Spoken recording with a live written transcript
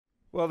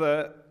Well,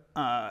 the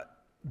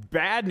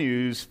bad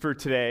news for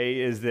today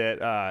is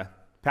that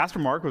Pastor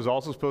Mark was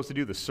also supposed to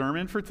do the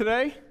sermon for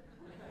today.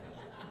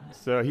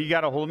 So he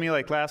got a hold of me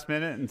like last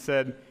minute and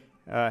said,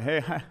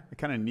 hey, I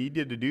kind of need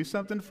you to do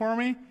something for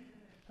me.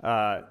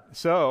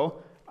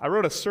 So I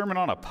wrote a sermon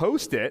on a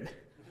Post-it.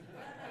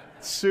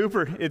 It's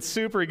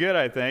super good,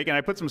 I think. And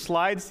I put some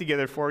slides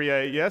together for you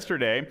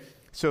yesterday.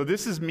 So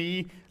this is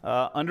me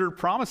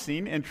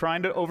under-promising and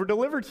trying to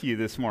over-deliver to you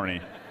this morning.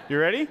 You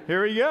ready?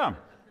 Here we go.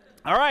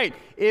 All right,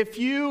 if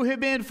you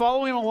have been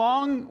following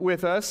along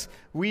with us,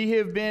 we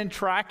have been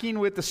tracking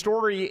with the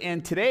story,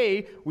 and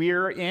today we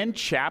are in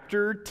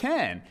chapter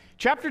 10.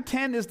 Chapter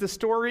 10 is the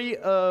story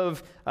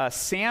of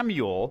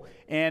Samuel,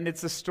 and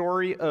it's the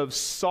story of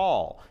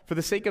Saul. For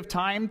the sake of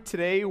time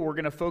today, we're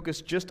going to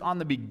focus just on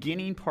the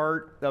beginning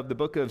part of the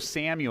book of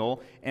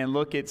Samuel and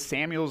look at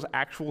Samuel's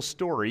actual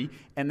story.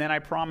 And then I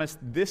promise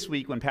this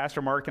week when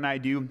Pastor Mark and I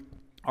do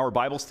our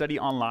Bible study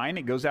online,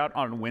 it goes out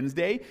on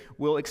Wednesday,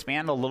 we'll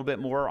expand a little bit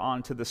more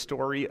onto the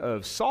story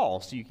of Saul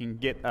so you can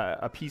get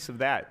a piece of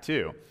that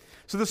too.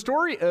 So the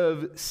story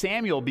of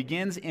Samuel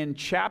begins in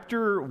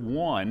chapter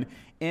 1,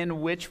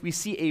 in which we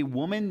see a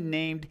woman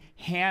named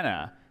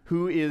Hannah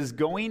who is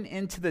going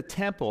into the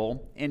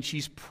temple and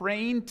she's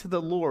praying to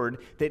the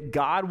Lord that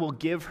God will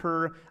give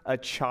her a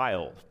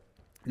child.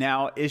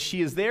 Now, as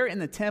she is there in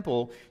the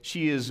temple,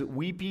 she is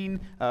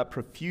weeping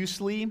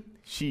profusely.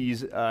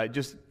 She's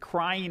just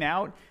crying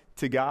out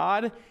to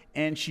God,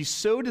 and she's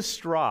so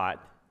distraught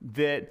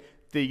that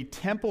the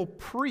temple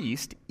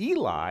priest,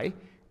 Eli,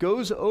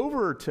 goes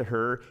over to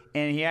her,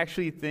 and he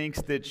actually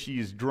thinks that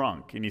she's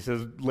drunk. And he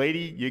says,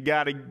 "Lady, you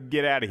got to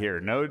get out of here.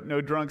 No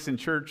drunks in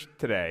church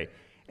today."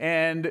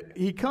 And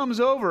he comes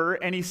over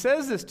and he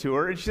says this to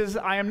her, and she says,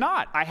 "I am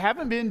not. I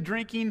haven't been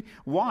drinking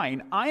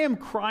wine. I am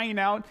crying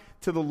out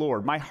to the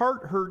Lord. My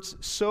heart hurts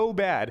so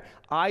bad.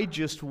 I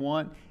just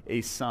want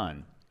a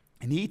son."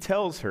 And he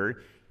tells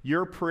her,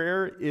 "Your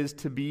prayer is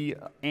to be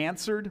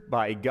answered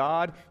by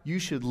God. You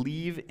should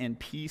leave in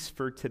peace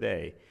for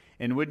today."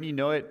 And wouldn't you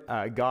know it,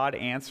 God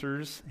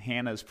answers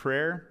Hannah's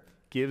prayer,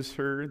 gives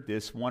her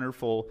this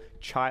wonderful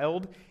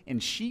child,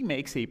 and she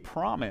makes a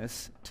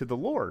promise to the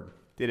Lord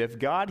that if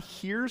God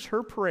hears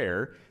her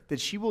prayer, that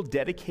she will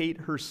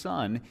dedicate her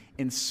son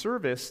in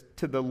service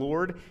to the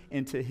Lord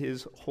and to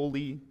his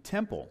holy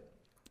temple.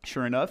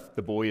 Sure enough,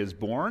 the boy is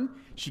born.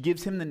 She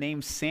gives him the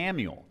name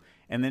Samuel.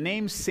 And the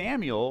name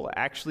Samuel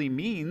actually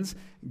means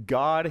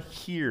God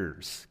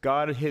hears.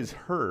 God has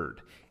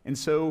heard. And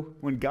so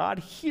when God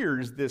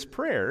hears this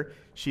prayer,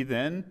 she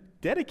then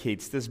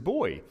dedicates this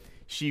boy.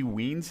 She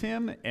weans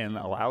him and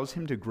allows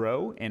him to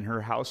grow in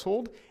her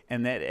household,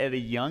 and that at a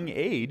young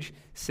age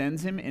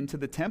sends him into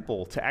the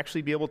temple to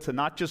actually be able to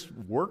not just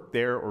work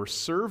there or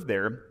serve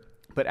there,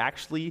 but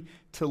actually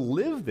to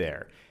live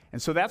there.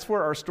 And so that's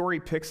where our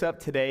story picks up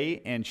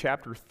today in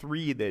chapter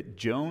 3 that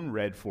Joan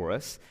read for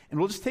us. And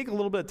we'll just take a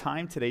little bit of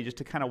time today just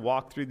to kind of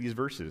walk through these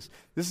verses.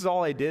 This is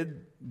all I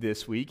did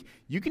this week.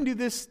 You can do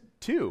this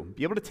too.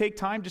 Be able to take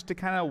time just to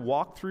kind of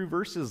walk through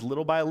verses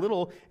little by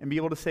little and be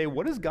able to say,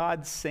 what is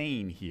God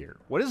saying here?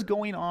 What is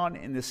going on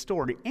in this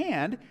story?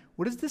 And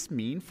what does this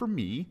mean for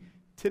me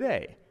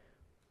today?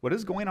 What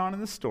is going on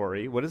in this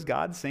story? What is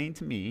God saying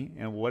to me?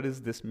 And what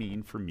does this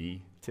mean for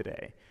me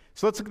today?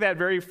 So let's look at that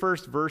very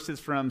first verses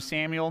from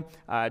Samuel,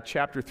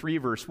 chapter 3,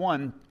 verse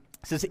 1.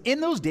 It says,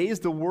 "In those days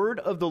the word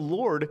of the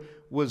Lord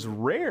was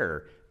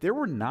rare. There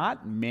were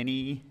not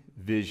many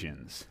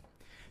visions."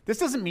 This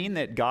doesn't mean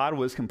that God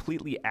was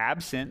completely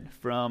absent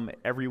from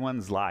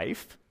everyone's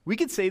life. We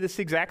could say this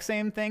exact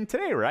same thing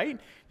today, right?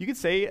 You could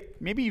say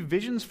maybe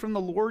visions from the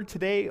Lord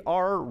today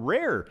are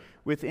rare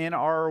within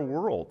our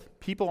world.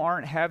 People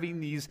aren't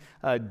having these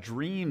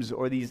dreams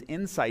or these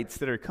insights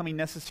that are coming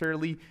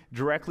necessarily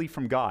directly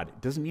from God.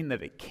 It doesn't mean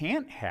that it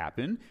can't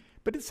happen,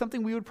 but it's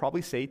something we would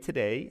probably say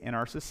today in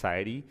our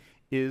society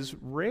is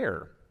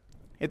rare.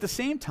 At the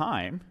same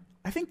time,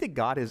 I think that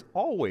God is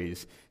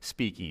always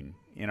speaking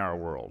in our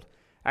world.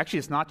 Actually,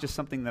 it's not just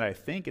something that I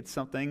think, it's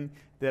something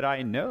that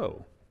I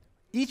know.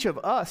 Each of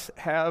us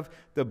have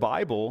the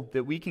Bible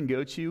that we can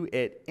go to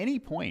at any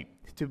point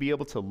to be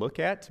able to look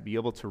at, to be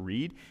able to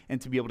read, and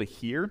to be able to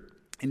hear.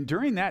 And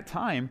during that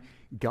time,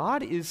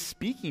 God is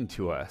speaking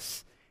to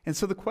us. And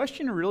so the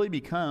question really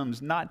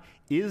becomes not,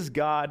 is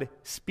God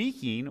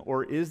speaking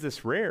or is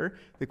this rare?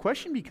 The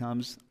question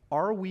becomes,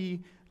 are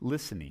we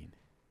listening?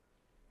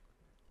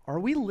 Are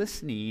we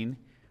listening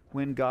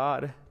when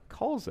God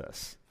calls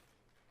us?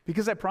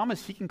 Because I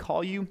promise he can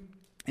call you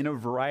in a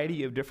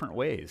variety of different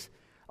ways.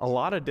 A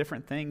lot of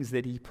different things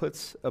that he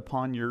puts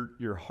upon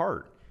your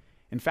heart.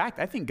 In fact,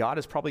 I think God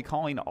is probably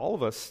calling all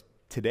of us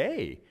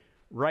today,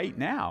 right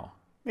now.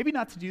 Maybe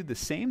not to do the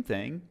same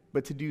thing,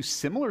 but to do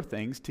similar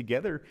things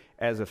together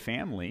as a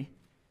family.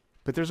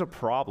 But there's a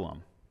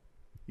problem.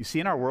 You see,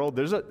 in our world,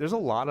 there's a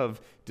lot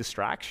of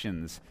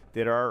distractions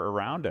that are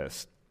around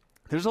us.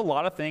 There's a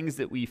lot of things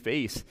that we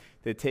face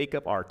that take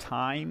up our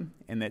time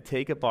and that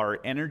take up our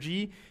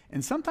energy.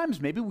 And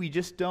sometimes maybe we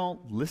just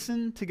don't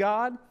listen to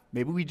God.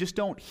 Maybe we just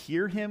don't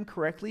hear him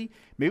correctly.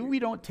 Maybe we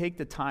don't take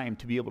the time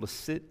to be able to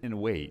sit and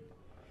wait.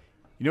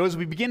 You know, as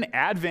we begin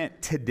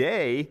Advent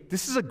today,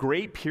 this is a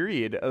great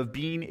period of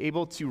being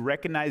able to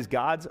recognize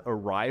God's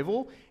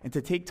arrival and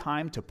to take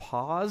time to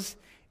pause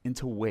and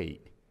to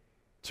wait,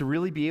 to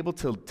really be able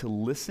to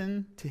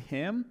listen to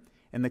him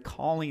and the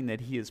calling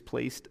that he has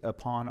placed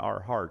upon our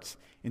hearts,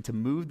 and to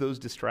move those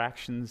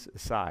distractions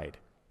aside.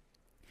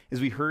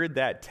 As we heard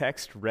that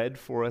text read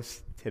for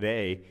us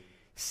today,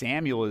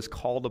 Samuel is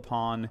called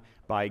upon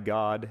by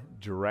God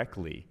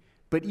directly.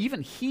 But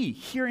even he,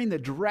 hearing the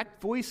direct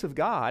voice of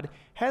God,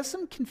 has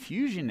some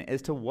confusion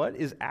as to what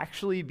is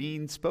actually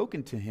being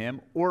spoken to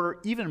him, or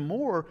even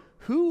more,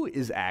 who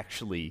is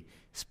actually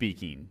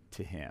speaking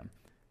to him.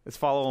 Let's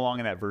follow along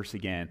in that verse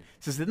again.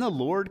 It says, "Then the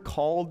Lord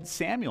called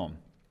Samuel.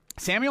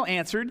 Samuel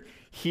answered,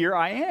 'Here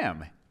I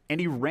am.' And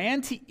he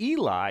ran to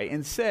Eli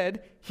and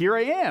said, 'Here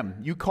I am.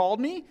 You called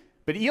me?'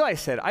 But Eli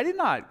said, 'I did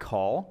not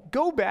call.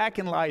 Go back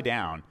and lie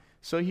down.'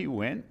 So he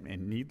went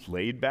and he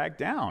laid back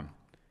down.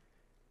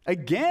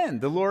 Again,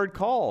 the Lord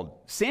called,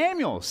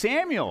 'Samuel,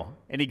 Samuel.'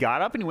 And he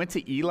got up and he went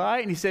to Eli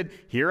and he said,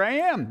 'Here I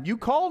am. You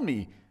called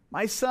me.'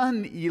 'My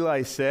son,'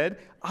 Eli said,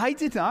 'I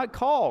did not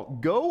call.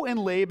 Go and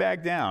lay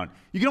back down.'"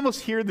 You can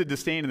almost hear the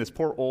disdain in this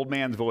poor old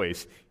man's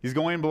voice. He's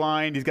going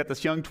blind. He's got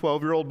this young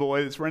 12-year-old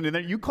boy that's running in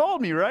there. "You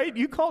called me, right?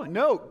 You called me."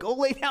 "No, go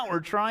lay down.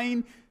 We're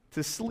trying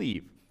to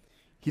sleep."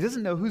 He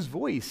doesn't know whose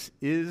voice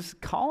is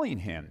calling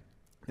him.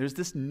 There's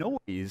this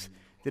noise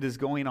that is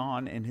going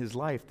on in his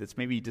life that's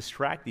maybe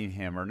distracting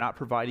him or not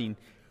providing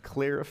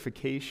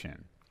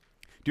clarification.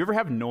 Do you ever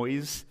have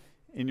noise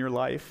in your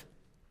life?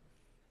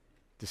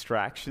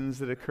 Distractions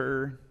that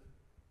occur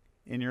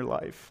in your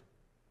life?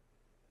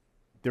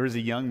 There was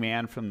a young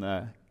man from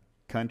the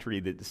country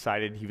that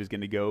decided he was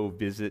going to go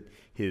visit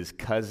his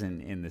cousin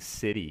in the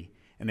city,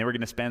 and they were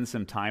going to spend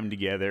some time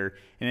together,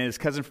 and his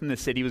cousin from the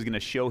city was going to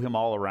show him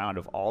all around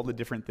of all the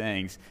different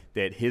things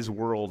that his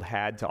world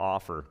had to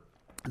offer.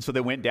 And so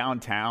they went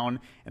downtown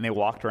and they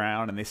walked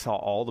around and they saw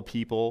all the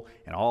people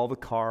and all the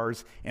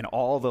cars and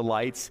all the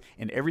lights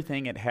and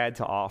everything it had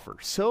to offer.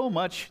 So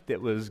much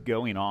that was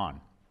going on.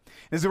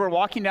 As they were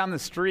walking down the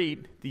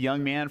street, the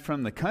young man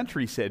from the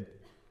country said,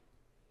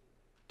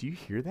 "Do you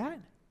hear that?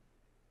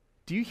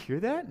 Do you hear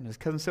that?" And his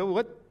cousin said,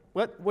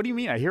 What do you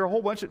mean? I hear a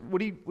whole bunch of,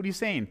 what are you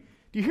saying?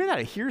 "Do you hear that?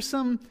 I hear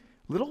some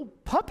little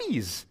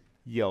puppies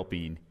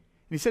yelping." And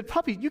he said,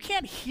 "Puppies? You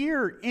can't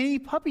hear any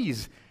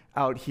puppies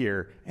out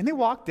here." And they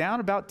walked down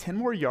about 10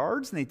 more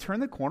yards and they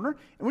turned the corner.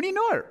 And when you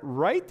know it,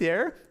 right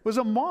there was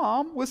a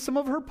mom with some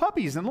of her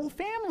puppies and a little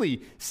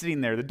family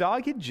sitting there. The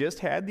dog had just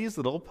had these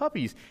little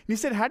puppies. And he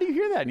said, "How do you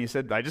hear that?" And he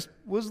said, "I just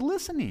was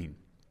listening."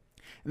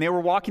 And they were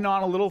walking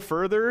on a little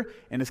further,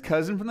 and his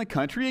cousin from the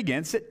country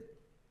again said,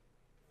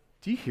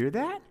 "Do you hear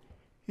that?"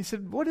 He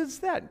said, "What is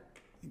that?"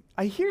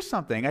 "I hear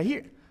something. I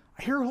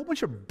hear a whole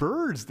bunch of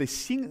birds. They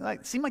seem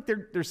like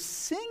they're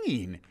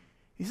singing."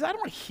 He said, "I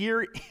don't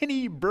hear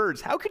any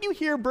birds. How can you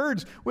hear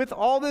birds with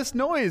all this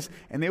noise?"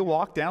 And they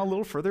walked down a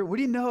little further. What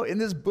do you know? In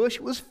this bush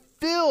was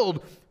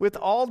filled with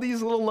all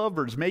these little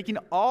lovebirds making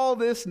all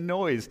this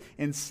noise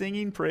and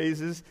singing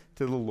praises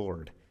to the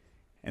Lord.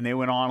 And they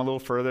went on a little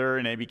further,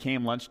 and it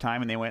became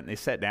lunchtime, and they went and they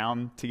sat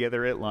down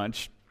together at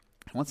lunch.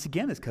 And once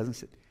again, his cousin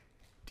said,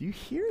 "Do you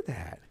hear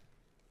that?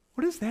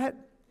 What is that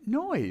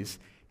noise?"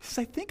 He says,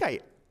 "I think I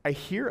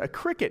hear a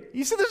cricket."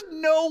 He said, "There's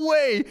no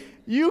way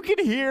you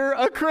can hear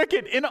a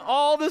cricket in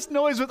all this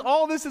noise with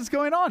all this that's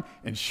going on."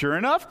 And sure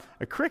enough,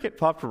 a cricket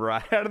popped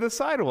right out of the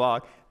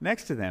sidewalk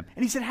next to them.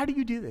 And he said, "How do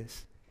you do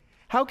this?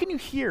 How can you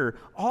hear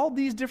all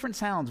these different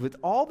sounds with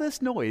all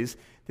this noise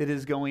that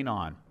is going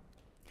on?"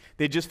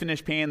 They just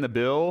finished paying the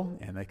bill,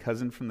 and the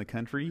cousin from the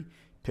country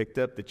picked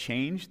up the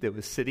change that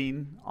was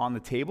sitting on the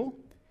table,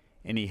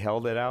 and he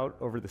held it out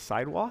over the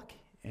sidewalk,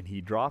 and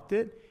he dropped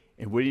it.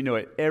 And what do you know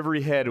it?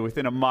 Every head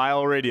within a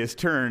mile radius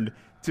turned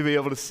to be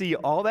able to see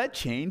all that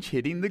change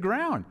hitting the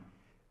ground.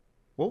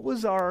 What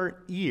was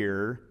our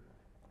ear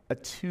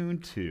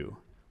attuned to?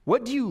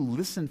 What do you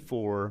listen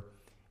for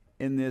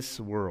in this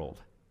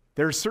world?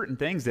 There are certain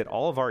things that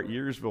all of our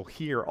ears will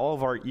hear. All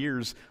of our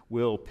ears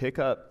will pick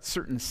up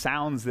certain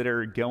sounds that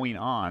are going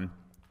on.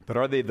 But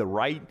are they the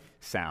right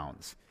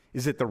sounds?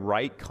 Is it the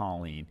right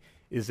calling?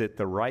 Is it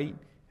the right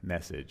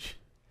message?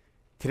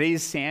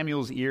 Today's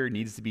Samuel's ear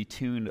needs to be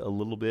tuned a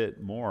little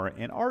bit more,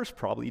 and ours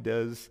probably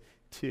does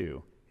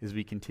too, as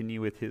we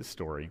continue with his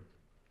story.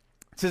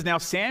 It says, "Now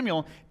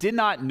Samuel did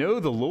not know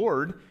the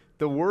Lord.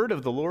 The word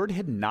of the Lord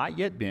had not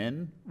yet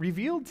been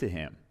revealed to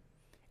him."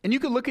 And you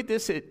could look at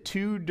this at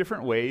two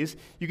different ways.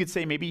 You could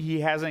say maybe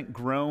he hasn't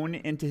grown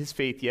into his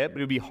faith yet, but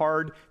it would be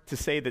hard to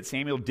say that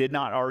Samuel did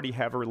not already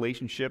have a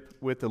relationship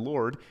with the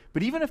Lord.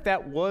 But even if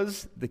that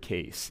was the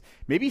case,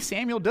 maybe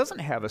Samuel doesn't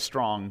have a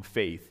strong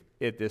faith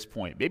at this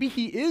point. Maybe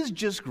he is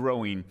just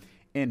growing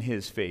in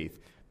his faith,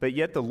 but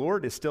yet the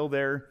Lord is still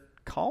there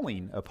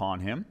calling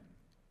upon him.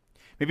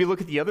 Maybe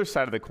look at the other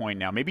side of the coin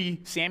now. Maybe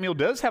Samuel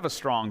does have a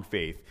strong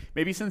faith.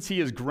 Maybe since he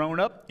has grown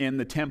up in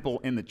the temple,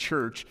 in the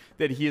church,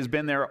 that he has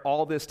been there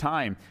all this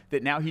time,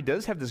 that now he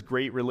does have this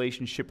great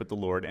relationship with the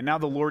Lord. And now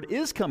the Lord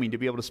is coming to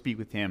be able to speak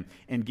with him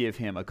and give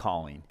him a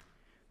calling.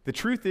 The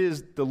truth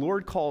is, the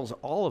Lord calls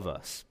all of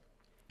us.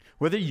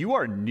 Whether you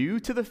are new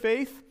to the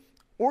faith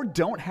or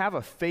don't have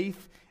a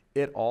faith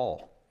at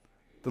all,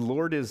 the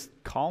Lord is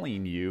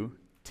calling you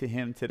to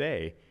him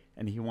today,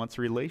 and he wants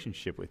a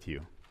relationship with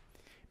you.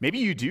 Maybe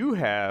you do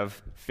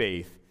have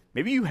faith.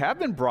 Maybe you have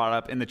been brought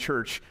up in the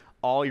church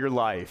all your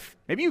life.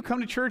 Maybe you come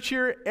to church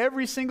here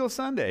every single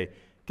Sunday.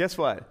 Guess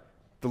what?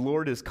 The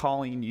Lord is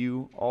calling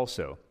you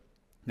also.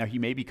 Now, he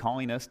may be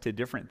calling us to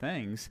different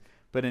things,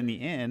 but in the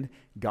end,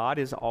 God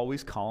is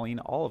always calling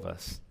all of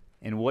us.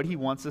 And what he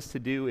wants us to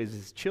do as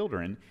his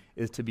children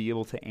is to be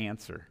able to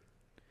answer.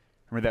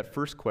 Remember that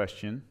first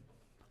question,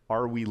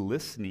 are we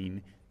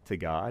listening to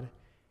God?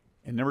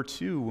 And number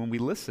two, when we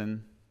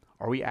listen,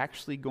 are we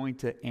actually going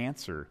to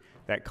answer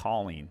that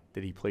calling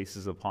that he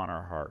places upon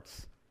our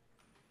hearts?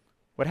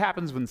 What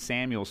happens when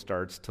Samuel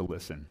starts to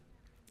listen?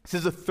 It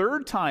says the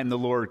third time the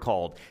Lord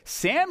called,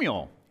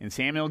 Samuel. And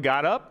Samuel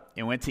got up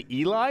and went to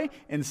Eli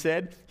and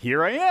said,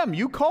 here I am,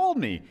 you called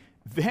me.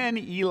 Then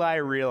Eli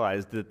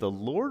realized that the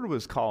Lord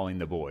was calling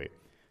the boy.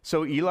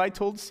 So Eli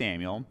told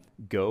Samuel,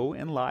 go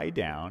and lie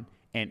down,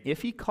 and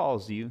if he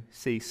calls you,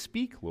 say,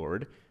 speak,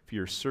 Lord, for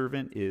your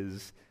servant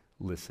is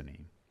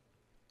listening.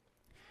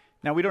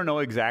 Now, we don't know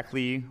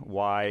exactly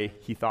why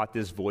he thought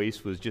this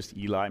voice was just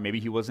Eli. Maybe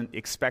he wasn't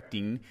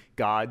expecting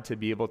God to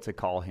be able to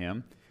call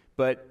him.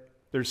 But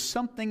there's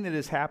something that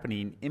is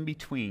happening in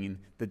between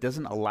that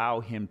doesn't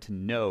allow him to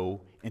know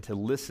and to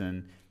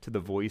listen to the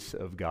voice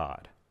of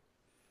God.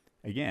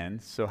 Again,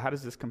 so how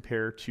does this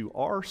compare to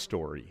our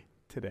story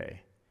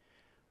today?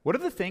 What are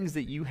the things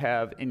that you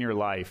have in your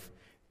life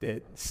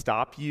that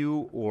stop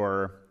you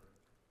or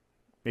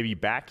maybe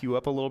back you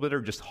up a little bit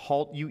or just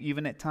halt you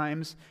even at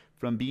times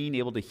from being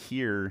able to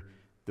hear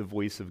the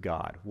voice of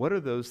God? What are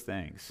those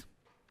things?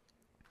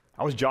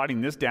 I was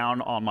jotting this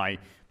down on my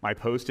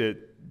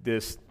Post-it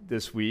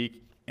this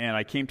week, and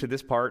I came to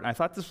this part, and I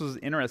thought this was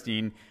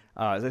interesting.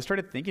 As I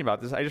started thinking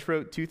about this, I just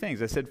wrote two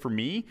things. I said, for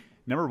me,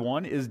 number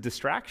one is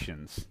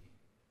distractions.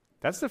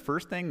 That's the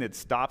first thing that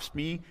stops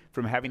me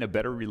from having a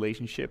better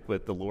relationship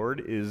with the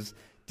Lord is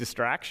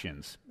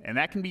distractions. And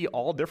that can be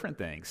all different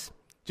things.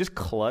 Just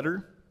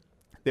clutter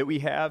that we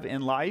have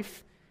in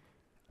life,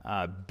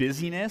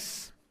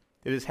 busyness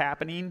that is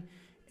happening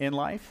in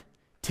life,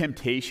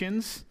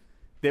 temptations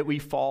that we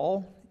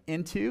fall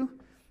into.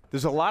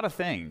 There's a lot of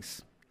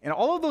things. And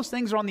all of those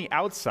things are on the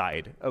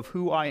outside of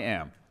who I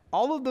am.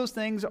 All of those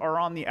things are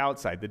on the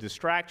outside, the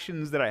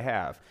distractions that I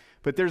have.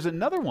 But there's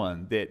another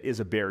one that is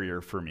a barrier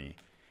for me.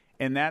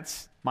 And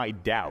that's my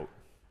doubt.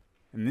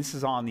 And this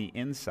is on the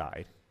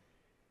inside.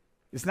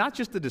 It's not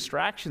just the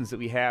distractions that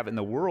we have in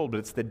the world, but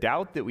it's the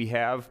doubt that we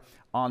have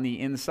on the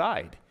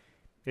inside.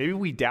 Maybe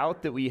we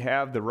doubt that we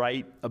have the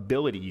right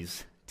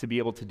abilities to be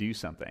able to do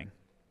something.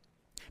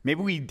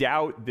 Maybe we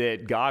doubt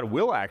that God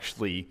will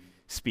actually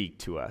speak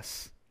to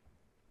us.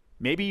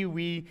 Maybe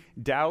we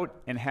doubt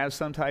and have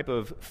some type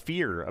of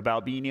fear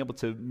about being able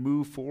to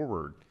move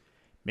forward.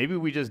 Maybe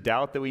we just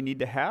doubt that we need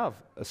to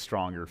have a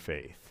stronger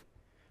faith.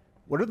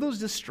 What are those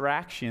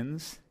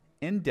distractions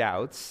and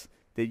doubts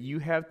that you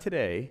have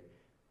today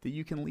that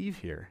you can leave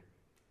here?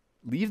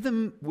 Leave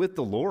them with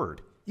the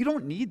Lord. You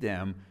don't need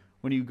them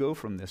when you go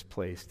from this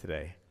place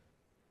today.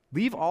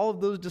 Leave all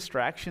of those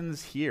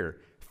distractions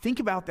here. Think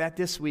about that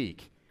this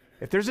week.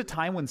 If there's a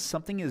time when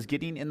something is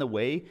getting in the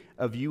way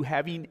of you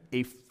having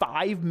a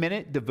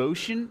 5-minute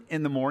devotion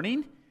in the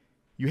morning,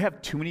 you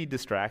have too many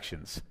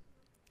distractions.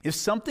 If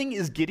something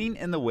is getting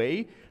in the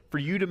way for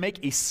you to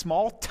make a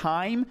small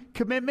time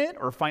commitment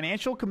or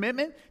financial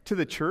commitment to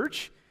the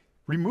church,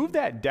 remove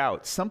that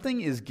doubt.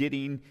 Something is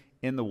getting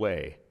in the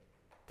way.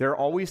 There are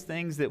always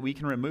things that we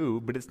can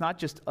remove, but it's not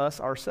just us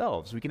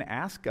ourselves. We can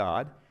ask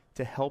God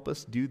to help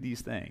us do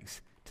these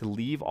things, to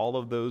leave all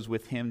of those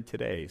with him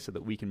today so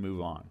that we can move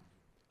on.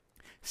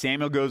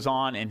 Samuel goes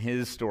on in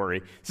his story.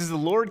 It says, the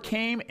Lord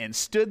came and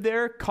stood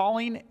there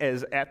calling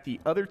as at the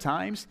other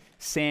times,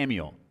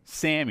 Samuel,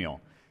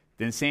 Samuel.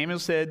 Then Samuel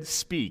said,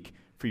 speak,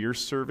 for your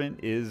servant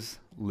is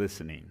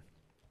listening.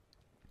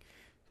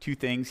 Two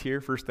things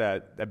here. First,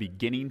 that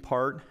beginning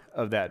part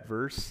of that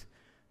verse.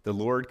 The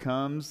Lord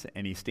comes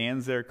and he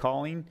stands there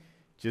calling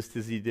just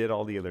as he did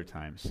all the other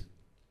times.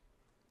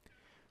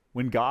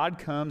 When God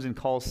comes and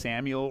calls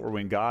Samuel, or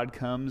when God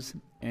comes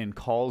and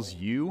calls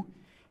you,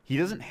 he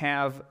doesn't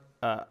have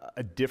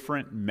a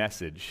different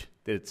message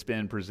that's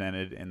been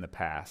presented in the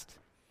past.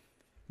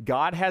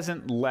 God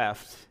hasn't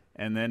left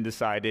and then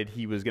decided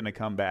he was going to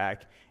come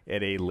back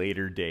at a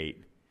later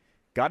date.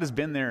 God has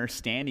been there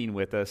standing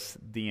with us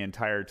the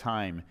entire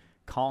time,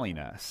 calling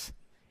us.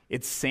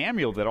 It's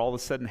Samuel that all of a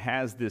sudden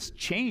has this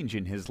change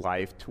in his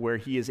life to where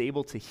he is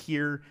able to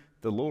hear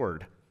the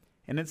Lord.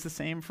 And it's the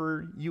same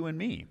for you and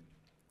me.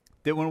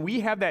 That when we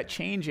have that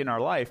change in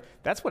our life,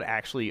 that's what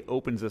actually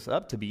opens us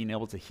up to being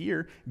able to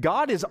hear.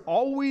 God is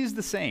always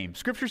the same.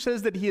 Scripture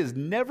says that he is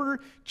never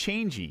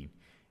changing.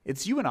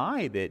 It's you and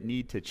I that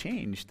need to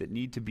change, that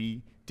need to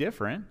be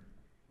different.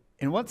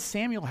 And once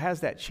Samuel has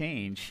that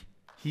change,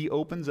 he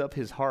opens up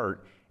his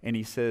heart and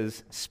he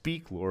says,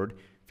 "Speak, Lord,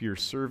 for your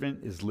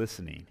servant is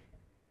listening."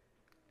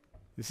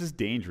 This is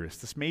dangerous.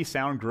 This may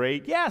sound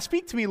great. Yeah,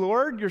 speak to me,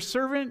 Lord. Your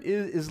servant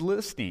is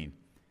listening.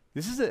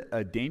 This is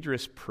a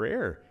dangerous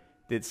prayer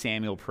that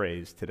Samuel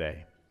prays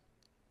today.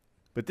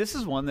 But this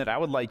is one that I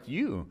would like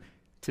you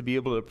to be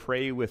able to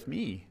pray with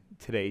me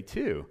today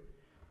too,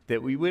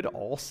 that we would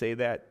all say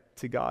that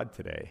to God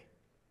today.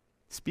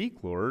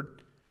 Speak,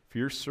 Lord, for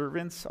your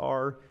servants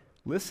are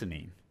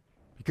listening.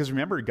 Because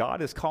remember,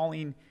 God is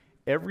calling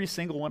every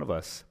single one of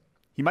us.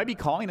 He might be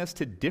calling us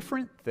to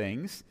different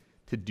things,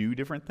 to do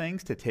different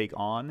things, to take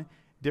on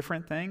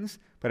different things,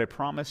 but I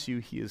promise you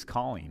he is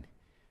calling.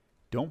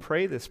 Don't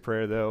pray this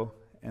prayer, though,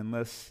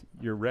 unless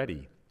you're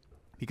ready.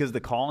 Because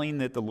the calling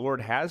that the Lord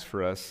has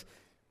for us,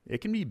 it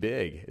can be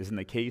big, as in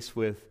the case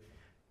with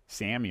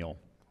Samuel,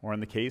 or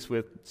in the case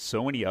with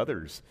so many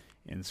others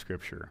in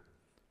Scripture.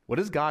 What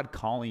is God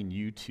calling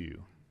you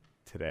to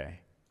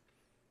today?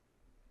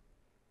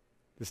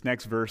 This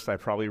next verse I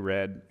probably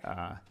read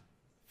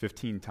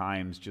 15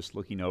 times just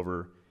looking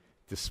over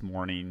this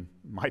morning,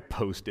 my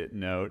Post-it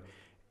note,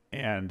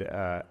 and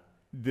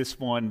this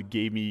one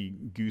gave me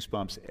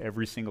goosebumps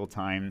every single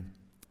time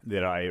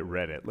that I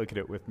read it. Look at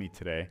it with me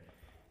today.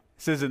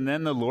 It says, "And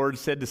then the Lord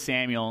said to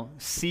Samuel,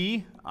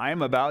 'See, I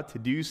am about to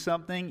do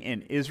something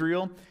in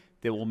Israel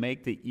that will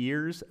make the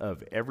ears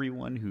of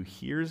everyone who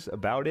hears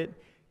about it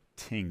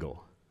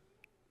tingle.'"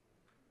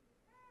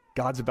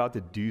 God's about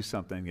to do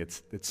something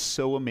that's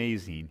so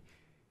amazing,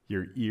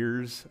 your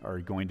ears are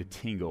going to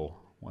tingle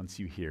once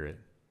you hear it.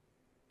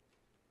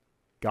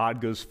 God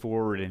goes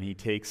forward and he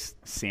takes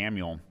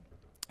Samuel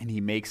and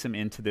he makes him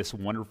into this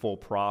wonderful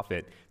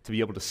prophet to be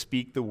able to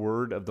speak the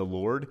word of the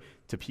Lord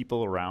to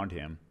people around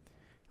him.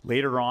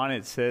 Later on,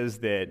 it says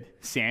that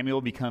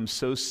Samuel becomes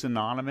so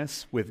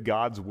synonymous with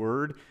God's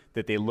word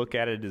that they look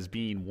at it as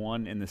being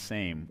one and the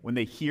same. When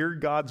they hear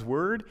God's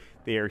word,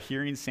 they are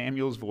hearing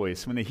Samuel's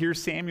voice. When they hear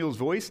Samuel's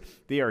voice,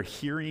 they are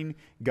hearing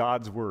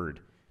God's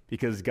word,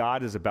 because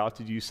God is about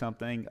to do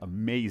something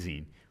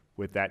amazing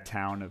with that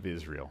town of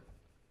Israel.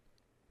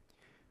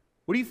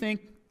 What do you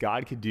think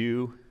God could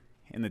do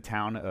in the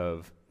town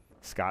of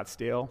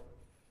Scottsdale,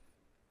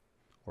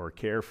 or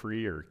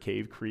Carefree, or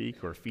Cave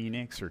Creek, or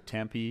Phoenix, or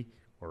Tempe,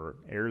 or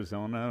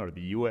Arizona, or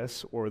the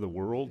U.S., or the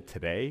world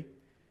today,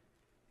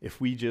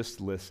 if we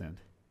just listened?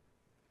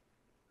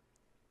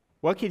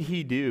 What could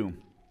he do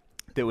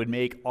that would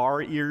make our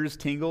ears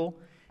tingle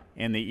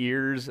and the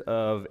ears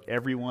of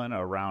everyone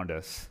around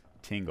us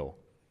tingle?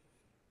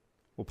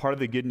 Well, part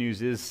of the good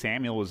news is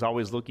Samuel was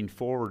always looking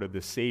forward to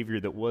the Savior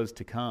that was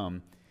to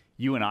come.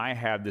 You and I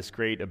have this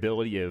great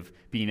ability of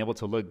being able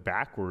to look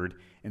backward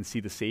and see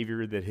the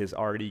Savior that has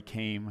already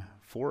came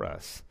for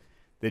us.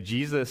 That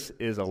Jesus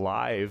is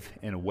alive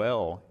and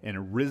well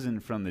and risen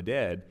from the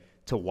dead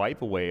to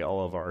wipe away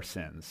all of our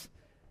sins.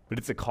 But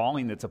it's a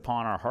calling that's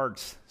upon our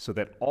hearts so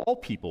that all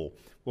people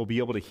will be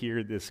able to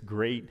hear this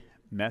great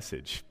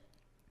message.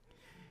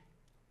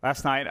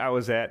 Last night I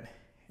was at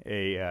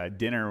a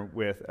dinner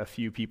with a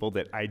few people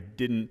that I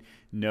didn't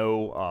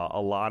know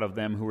a lot of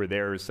them who were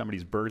there. It was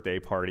somebody's birthday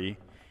party.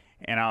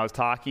 And I was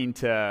talking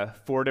to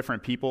 4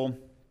 different people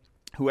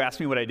who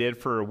asked me what I did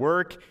for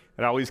work.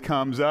 It always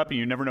comes up, and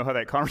you never know how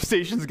that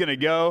conversation's going to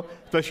go,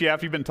 especially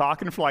after you've been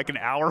talking for like an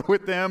hour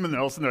with them, and then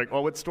all of a sudden they're like,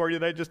 "Oh, what story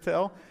did I just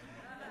tell?"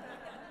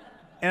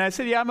 And I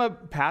said, "Yeah, I'm a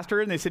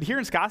pastor." And they said, "Here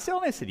in Scottsdale?"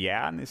 And I said,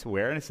 "Yeah." And they said,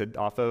 "Where?" And I said,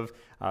 "Off of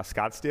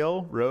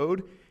Scottsdale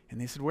Road." And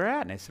they said, "Where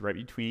at?" And I said, "Right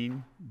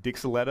between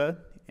Dixoletta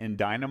and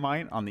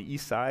Dynamite on the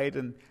east side."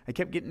 And I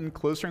kept getting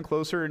closer and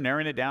closer,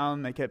 narrowing it down.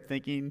 And I kept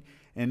thinking,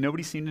 and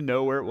nobody seemed to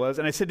know where it was.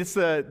 And I said, "It's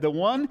the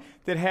one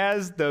that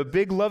has the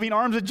big loving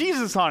arms of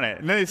Jesus on it."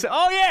 And then they said,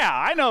 "Oh yeah,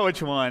 I know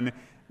which one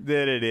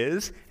that it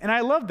is." And I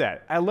love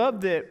that. I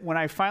love that when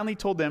I finally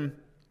told them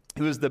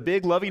it was the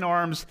big loving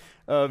arms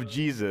of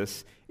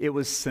Jesus, it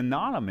was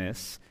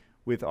synonymous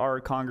with our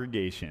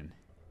congregation.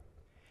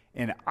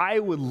 And I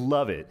would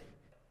love it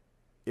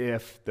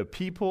if the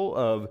people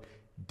of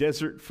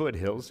Desert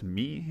Foothills,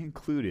 me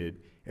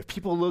included, if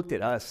people looked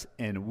at us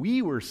and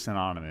we were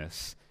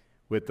synonymous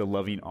with the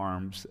loving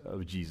arms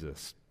of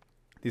Jesus.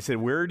 They said,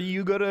 "Where do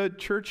you go to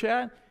church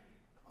at?"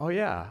 "Oh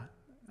yeah,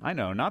 I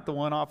know, not the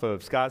one off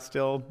of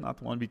Scottsdale, not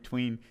the one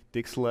between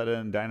Dixoletta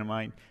and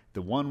Dynamite,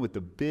 the one with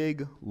the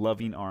big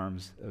loving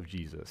arms of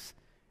Jesus."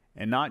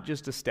 And not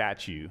just a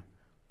statue,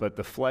 but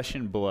the flesh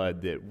and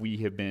blood that we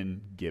have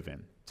been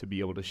given to be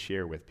able to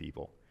share with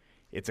people.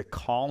 It's a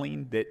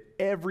calling that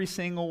every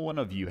single one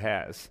of you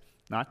has,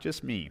 not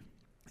just me.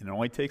 And it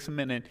only takes a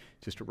minute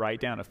just to write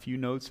down a few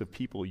notes of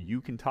people you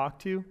can talk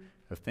to,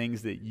 of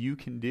things that you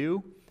can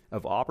do,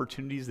 of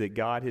opportunities that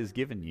God has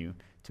given you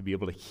to be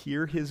able to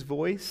hear his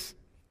voice,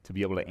 to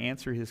be able to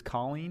answer his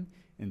calling,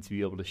 and to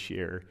be able to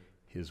share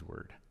his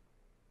word.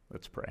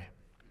 Let's pray.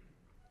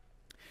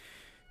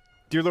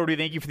 Dear Lord, we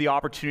thank you for the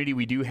opportunity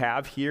we do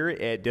have here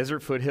at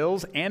Desert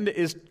Foothills and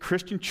as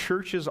Christian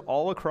churches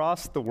all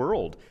across the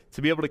world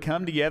to be able to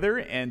come together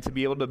and to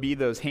be able to be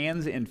those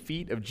hands and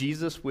feet of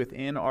Jesus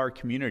within our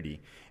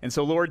community. And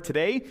so, Lord,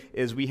 today,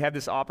 as we have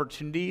this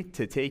opportunity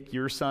to take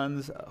your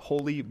Son's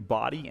holy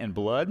body and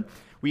blood,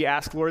 we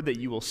ask, Lord, that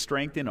you will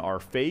strengthen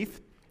our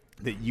faith,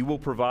 that you will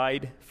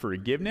provide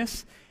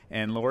forgiveness.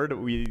 And Lord,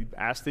 we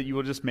ask that you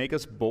will just make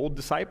us bold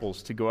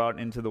disciples to go out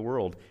into the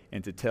world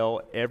and to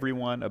tell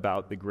everyone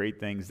about the great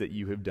things that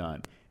you have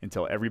done,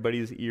 until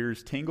everybody's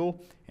ears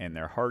tingle and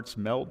their hearts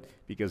melt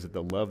because of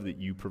the love that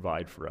you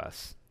provide for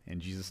us. In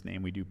Jesus'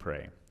 name we do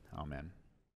pray. Amen.